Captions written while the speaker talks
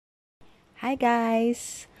Hi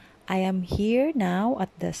guys! I am here now at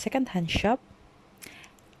the secondhand shop.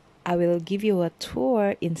 I will give you a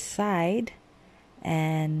tour inside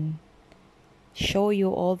and show you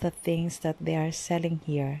all the things that they are selling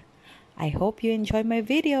here. I hope you enjoy my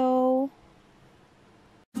video!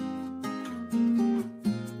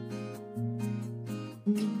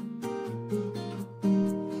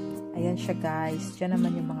 Ayan siya guys. Diyan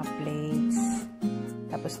naman yung mga plates.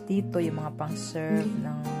 Tapos dito yung mga pang-serve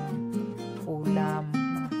ng ulam,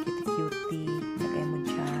 mga cutie-cutie. Lagay mo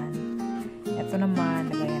dyan. Ito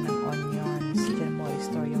naman, lagayan ng onions. Diyan mo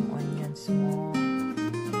i-store yung onions mo.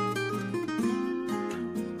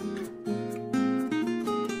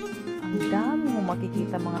 Ang dami mo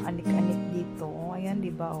makikita mga anik-anik dito. Oh, ayan,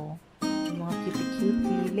 diba oh? Yung mga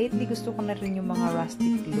cutie-cutie. Lately, gusto ko na rin yung mga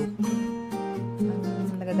rustic look.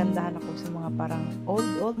 Nagagandahan ako sa mga parang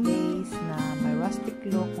old days na may rustic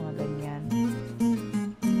look, mga ganyan.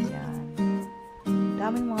 Ayan.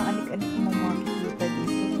 Daming mga anik-anik mo makikita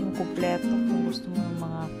dito. Yung kumpleto kung gusto mo ng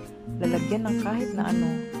mga lalagyan ng kahit na ano.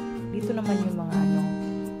 Dito naman yung mga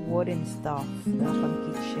wooden stuff na pang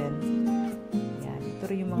kitchen. Ayan. Ito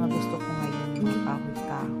rin yung mga gusto ko ngayon, mga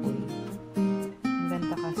kahoy-kahoy. Ang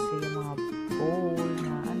ganda kasi yung mga bowl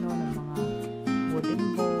na ng mga wooden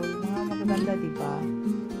bowl. Mga magaganda, diba?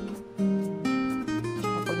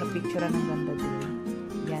 Picture ng ganda din.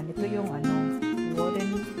 Yan, ito yung wooden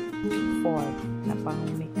fork na pang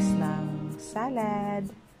mix ng salad.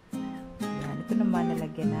 Yan, ito naman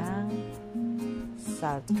nalagyan ng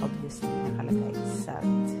salt. Obviously, nakalagay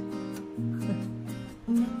salt.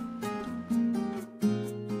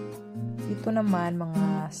 Ito naman,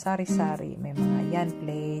 mga sari-sari. May mga yan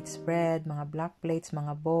plates, bread, mga black plates,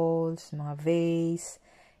 mga bowls, mga vase,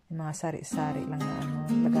 yung mga sari-sari lang na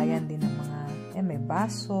lagayan din ng mga may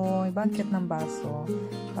baso, may bucket ng baso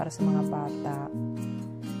para sa mga bata.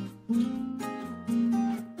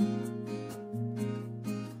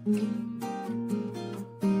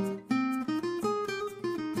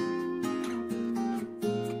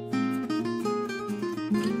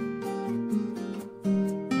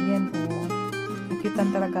 Yan oh. Nakitan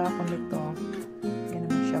talaga ako nito. Yan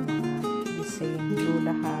naman siya, mga design blue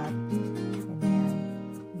lahat.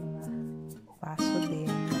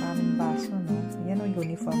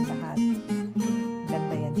 Uniform lahat.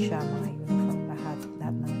 Ganda yan siya, mga uniform lahat.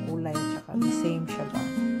 Lahat ng kulay, at saka the same siya ba.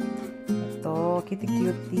 Ito,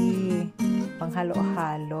 cutie-cutie.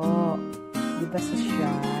 Panghalo-halo. Diba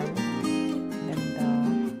social? Ganda.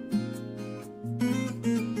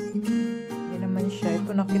 Yan naman siya.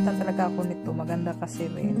 Ito, nakita talaga ako nito. Maganda kasi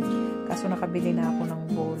rin. Kaso nakabili na ako ng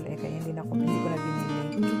bowl. Kaya hindi ko na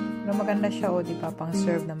binili. Pero maganda siya, diba? Pang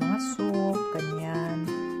serve ng mga soup, ganyan.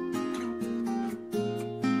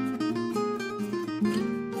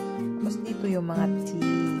 Yung mga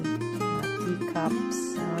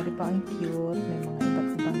teacups. Di ba ang cute? May mga iba't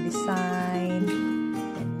ibang design.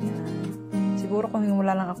 Ganyan. Siguro kung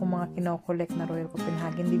wala lang ako mga kinokollect na Royal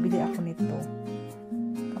Copenhagen, bibili ako nito.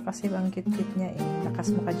 Kasi ang cute-cute niya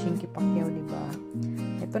lakas maka-Jinky Pacquiao, di ba?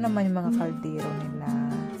 Ito naman yung mga kaldero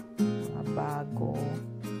nila. Mga bago.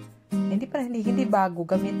 Hindi bago,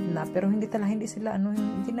 gamit na. Pero hindi sila,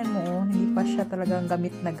 hindi pa siya talagang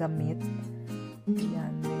gamit na gamit.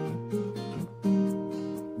 Yan.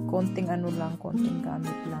 Konting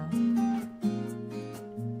gamit lang.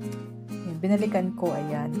 Yan, binalikan ko,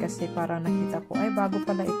 ayan, kasi parang nakita ko, bago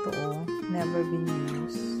pala ito, never been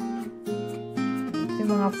used. Ito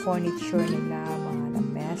yung mga furniture nila, mga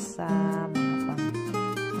lamesa, mga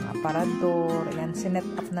aparador, ayan, sinet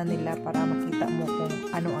up na nila para makita mo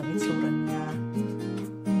kung ano ang itsura niya.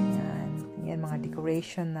 Ayan, mga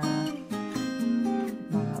decoration na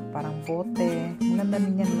parang bote. Maganda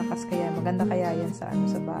din yan, maganda kaya yan sa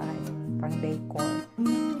bahay, pang decor.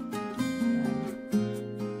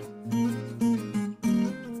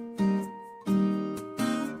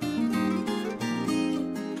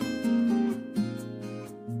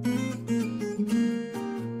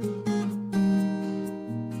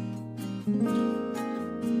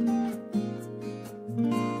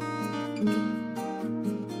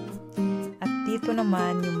 Ito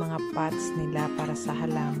naman yung mga pots nila para sa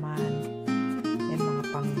halaman. Yan, mga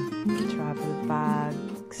pang travel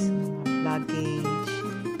bags, mga luggage,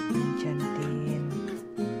 dyan din,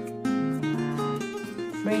 mga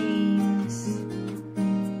frames.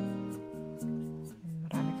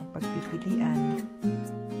 Marami kang pagpipilian.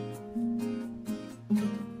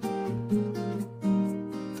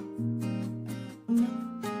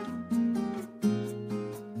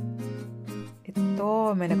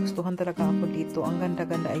 May nagustuhan talaga ako dito. Ang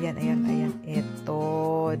ganda-ganda. Ayan. Ito.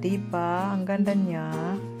 Diba? Ang ganda niya.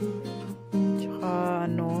 Tsaka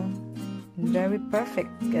very perfect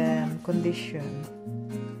condition.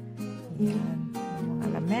 Yan. Mga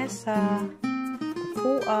lamesa,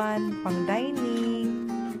 upuan, pang dining,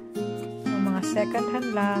 mga second hand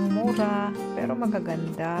lang, mura, pero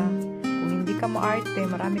magaganda. Kung hindi ka maarte,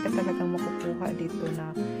 marami ka talagang makukuha dito na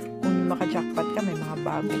kung maka-jackpot ka, may mga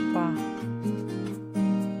bago pa.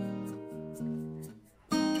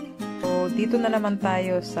 So, dito na naman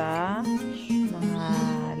tayo sa mga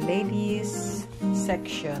ladies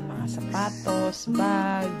section, mga sapatos,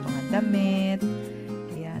 bag, mga damit.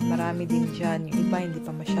 Ayan, marami din dyan. Yung iba hindi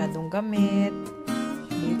pa masyadong gamit.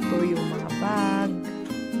 Dito yung mga bag.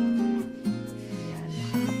 Ayan,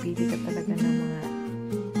 makakapili ka talaga ng mga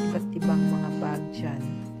iba't ibang mga bag dyan.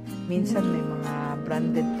 Minsan may mga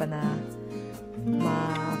branded pa na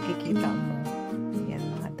makikita mo. Ayan,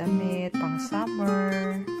 mga damit, pang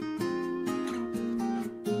summer.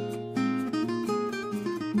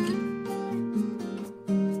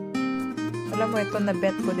 Alam mo, ito na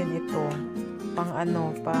bet ko din ito. Pang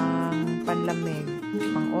ano, pang panlamig,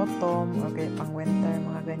 pang autumn, okay, pang winter,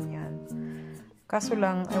 mga ganyan. Kaso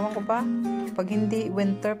lang, ewan ko ba, pag hindi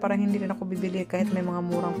winter, parang hindi rin ako bibili kahit may mga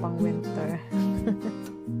murang pang winter.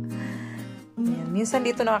 Ayan. Minsan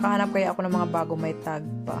dito nakakahanap kaya ako ng mga bago may tag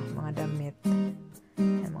pa, mga damit.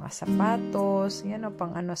 Ayan, mga sapatos, yan o,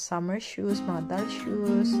 pang ano, summer shoes, mga doll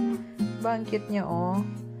shoes. Diba, ang cute niya o.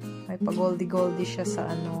 May pa-goldie-goldie siya sa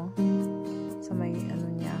ano, sa may ano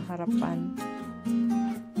niya, harapan.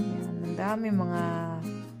 Ayan, ang dami mga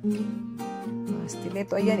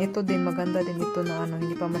stiletto. Ayan, ito din, maganda din ito na ano,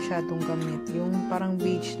 hindi pa masyadong gamit. Yung parang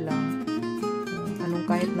beige lang. Anong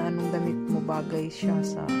kahit na anong damit mo, bagay siya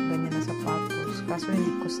sa ganyan na sapatos. Kaso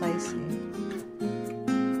hindi ko size eh.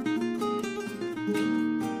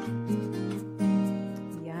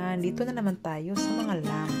 Ayan, dito na naman tayo sa mga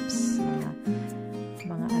lamps.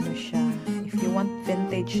 Mga ano siya. If you want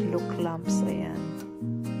vintage look lamps, ayan.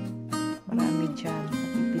 Marami dyan.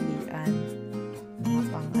 Napipilian. Mga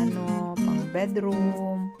pang ano, pang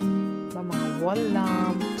bedroom, mga wall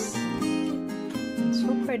lamps. And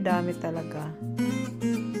super dami talaga.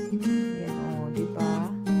 Ayan o, diba?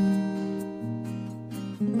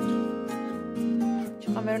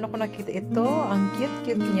 Tsaka meron ako nakita. Ito, ang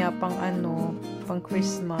cute-cute niya pang ano, pang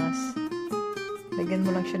Christmas. Lagyan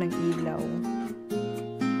mo lang siya ng ilaw.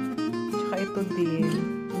 Ito din.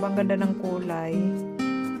 Ang ganda ng kulay.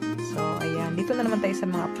 So, ayan. Dito na naman tayo sa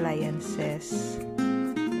mga appliances.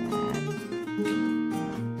 Ayan.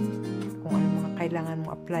 Kung ano mga kailangan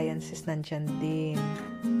mong appliances, nandyan din.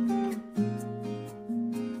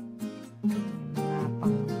 Mga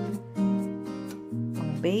pang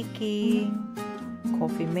baking,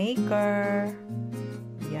 coffee maker.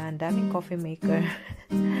 Ayan, daming coffee maker.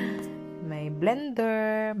 May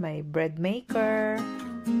blender, may bread maker,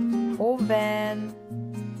 oven.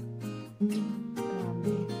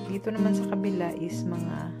 Dito naman sa kabila is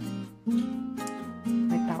mga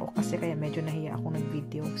may tao kasi kaya medyo nahiya ako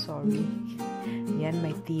nag-video. Sorry. Yan,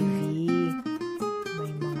 may TV. May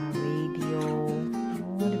mga radio.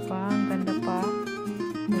 Oh, diba? Ang ganda pa.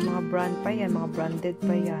 May mga brand pa yan. Mga branded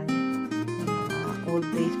pa yan. Mga old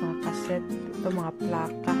days, mga cassette. Ito, mga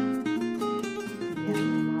plaka. Yan,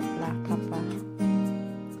 may mga plaka pa.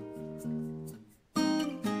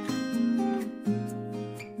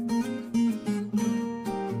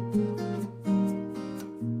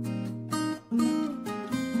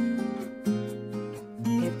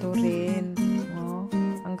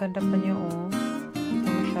 Ganda pa niya oh. Ito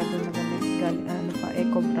masyado nagamit. Ano pa,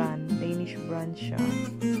 eco brand. Danish brand siya.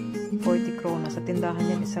 40 krona. Sa tindahan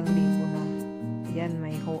yan 1,000 na. Yan,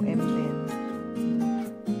 may H&M din.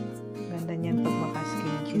 Ganda niyan pag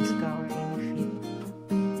maka-skin jeans ka or any fit.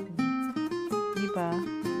 Diba?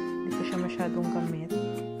 Hindi ko siya masyadong gamit.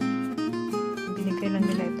 Binigay lang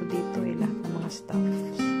nila ito dito eh. Lahat ng mga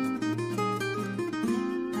stuffs.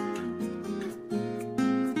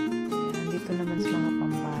 Nandito naman sa mga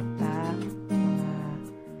pambata, mga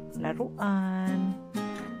laruan.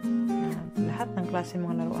 Lahat ng klase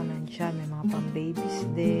mga laruan nandiyan. May mga pang-babies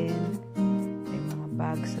din. May mga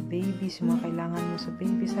bag sa babies. Yung mga kailangan mo sa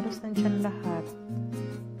babies. Halos nandiyan lahat.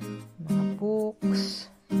 Mga books.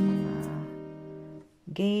 Mga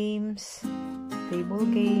games. Table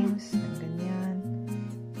games. Ganyan.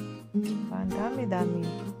 Ang dami-dami.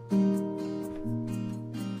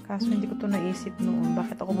 Kaso hindi ko ito naisip noon.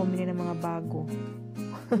 Bakit ako bumili ng mga bago?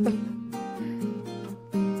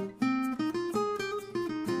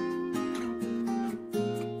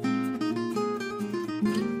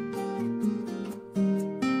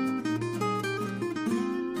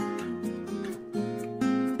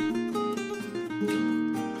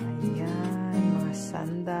 Ayan, mga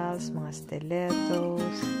sandals, mga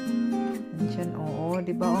stilettos. dyan. Oo,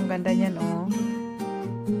 diba? Ang ganda niyan, oh.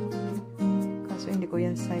 Kaso hindi ko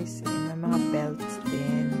yan size, eh. May mga belts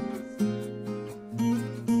din.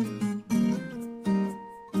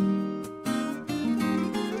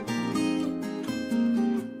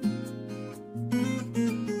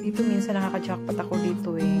 Dito minsan nakaka-jackpot ako dito,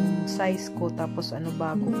 eh. Yung size ko, tapos ano,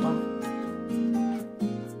 bago pa.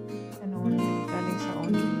 Galing sa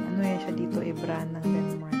only. Ano yan siya dito, eh, brand ng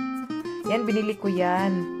Denmark. Yan, binili ko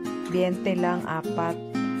yan. 20 lang, 4.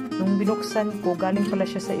 Nung binuksan ko, galing pala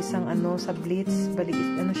siya sa isang ano, sa Blitz. Balik,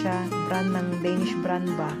 ano siya, brand ng Danish brand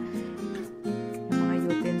ba? Yung mga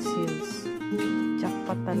utensils.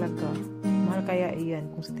 Jackpot talaga. Mahal kaya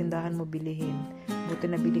iyan, kung sa tindahan mo bilihin. Buti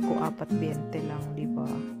nabili ko 4.20 lang, di ba?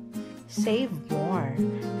 Save more.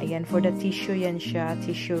 Ayan, for the tissue yan siya.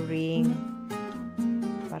 Tissue ring.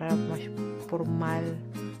 Para mas formal.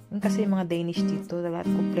 Yung kasi mga Danish dito, lahat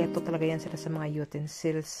kompleto talaga yan sila sa mga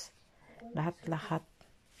utensils. Lahat-lahat.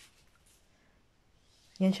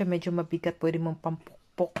 Yan siya medyo mabigat. Pwede mong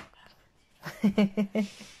pampukpok.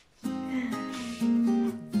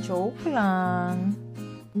 Joke lang.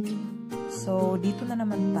 So, dito na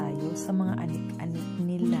naman tayo sa mga anik-anik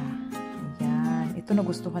nila. Ayan. Ito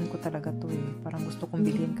nagustuhan ko talaga to, eh. Parang gusto kong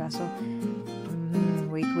bilhin kaso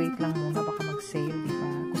wait lang muna. Baka mag-sale,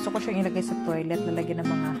 diba? Gusto ko siyang ilagay sa toilet. Lalagyan ng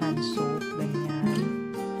mga hand soap. Ganyan.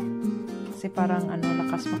 Kasi parang ano,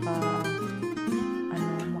 lakas maka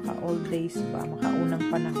old days ba? Maka unang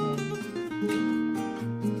panahon.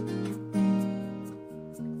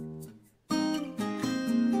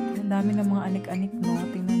 Ang dami ng mga anik-anik, no?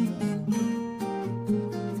 Tingnan mo.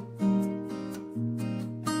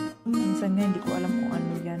 Minsan nga, hindi ko alam kung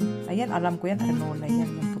ano yan. Ayan, alam ko yan. Canola yan.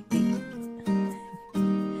 Yung puti.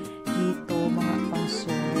 Dito, mga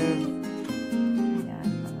pang-serve. Ayan,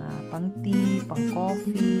 mga pang-tea,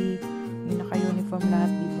 pang-coffee. Yung naka-uniform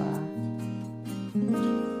lahat, diba?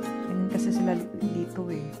 Ganyan kasi sila dito,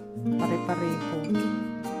 eh. Pare-pareho.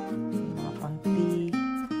 Mga pang-tea.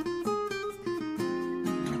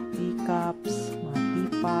 Cups, mga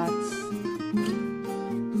teapots.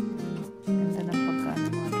 Ganda ng pagkaano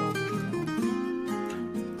mga drawing nyo.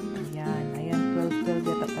 Ayan, 12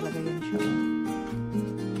 yata talaga yan siya.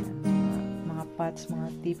 Ayan, mga pots, mga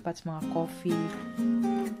teapots, mga coffee,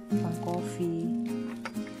 pang coffee.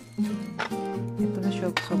 Ito na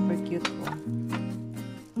siya, super cute po.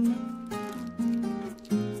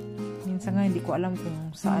 Minsan nga hindi ko alam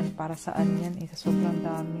kung saan, para saan yan, sa sobrang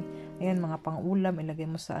dami. Ayan, mga pang-ulam, ilagay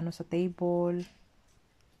mo sa sa table.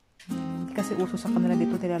 Hindi kasi uso sa kanila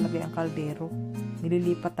dito nilalagay ang kaldero.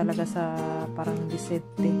 Nililipat talaga sa parang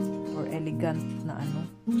disete or elegant na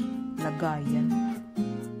lagayan.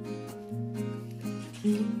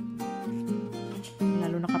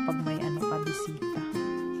 Lalo na kapag may ka bisita.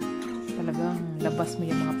 Talagang labas mo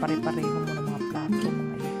yung mga pare-pareho mo ng mga plato,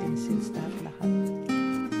 mga utensils, lahat.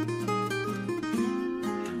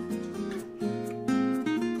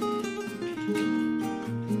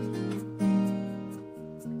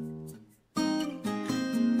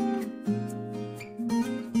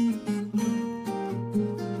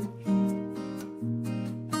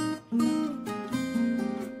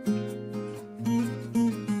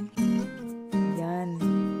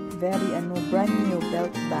 Very brand new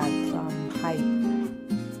belt bag from Hype.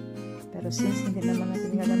 Pero since hindi naman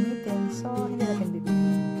natin gagamitin, so hindi natin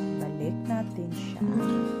bibigyan. Balik natin siya.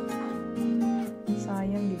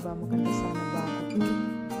 Sayang, di ba? Maganda sana bago pa.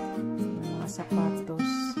 Yung mga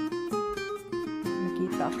sapatos.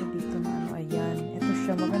 Nakita ako dito na ayan. Ito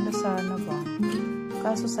siya, maganda sana ba?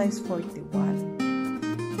 Kaso size 41.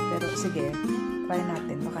 Pero sige, try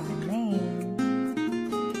natin. Baka na name.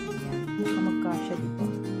 Ayan, baka magkasya dito.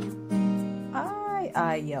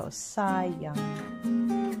 Ayaw, sayang.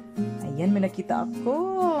 Ayan, may nakita ako.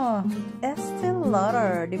 Estee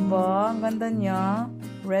Lauder, diba? Ang ganda niya.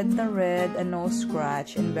 Red na red and no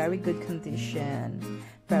scratch in very good condition.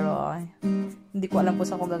 Pero, hindi ko alam kung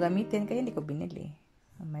saan ko gagamitin, kaya hindi ko binili.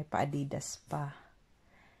 May pa-Adidas pa.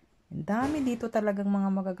 Ang dami dito talagang mga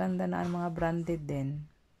magaganda na mga branded din.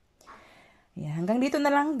 Ayan, hanggang dito na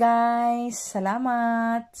lang, guys.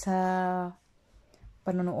 Salamat sa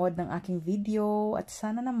panonood ng aking video at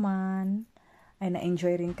sana naman ay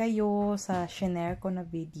na-enjoy rin kayo sa shinare ko na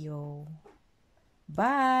video.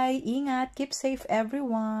 Bye! Ingat! Keep safe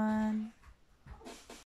everyone!